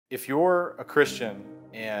If you're a Christian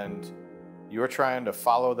and you're trying to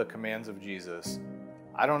follow the commands of Jesus,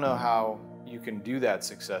 I don't know how you can do that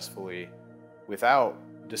successfully without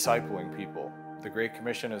discipling people. The Great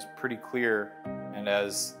Commission is pretty clear, and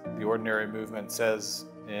as the Ordinary Movement says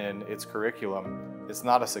in its curriculum, it's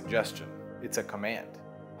not a suggestion, it's a command.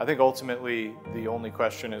 I think ultimately the only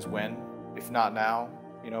question is when, if not now,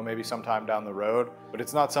 maybe sometime down the road. But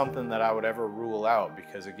it's not something that I would ever rule out,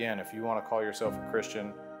 because again, if you want to call yourself a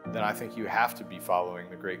Christian, then I think you have to be following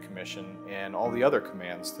the Great Commission and all the other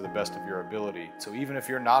commands to the best of your ability. So even if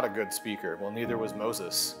you're not a good speaker, well, neither was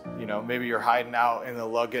Moses. Maybe you're hiding out in the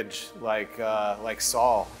luggage like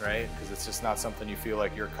Saul, right? Because it's just not something you feel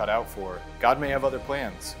like you're cut out for. God may have other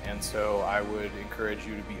plans, and so I would encourage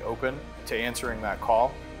you to be open to answering that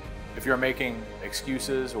call. If you're making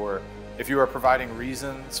excuses, or if you are providing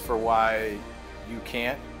reasons for why you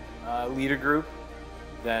can't lead a group,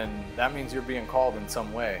 then that means you're being called in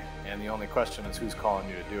some way, and the only question is who's calling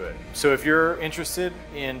you to do it. So if you're interested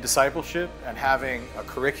in discipleship and having a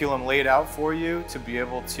curriculum laid out for you to be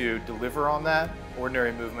able to deliver on that,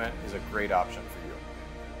 Ordinary Movement is a great option for you.